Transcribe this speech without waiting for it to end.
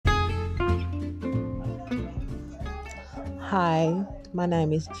Hi, my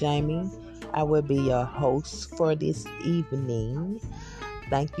name is Jamie. I will be your host for this evening.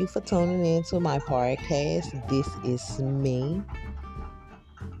 Thank you for tuning in to my podcast. This is me.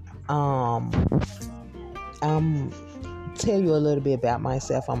 Um, I'm tell you a little bit about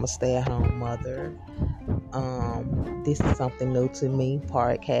myself. I'm a stay-at-home mother. This is something new to me,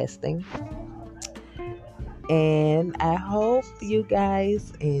 podcasting. And I hope you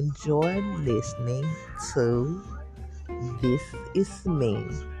guys enjoy listening to This Is Me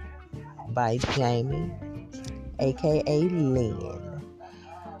by Jamie, aka Lynn.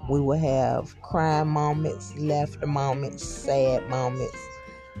 We will have crime moments, laughter moments, sad moments,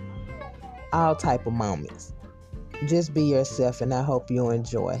 all type of moments. Just be yourself and I hope you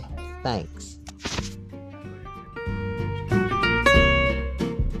enjoy. Thanks.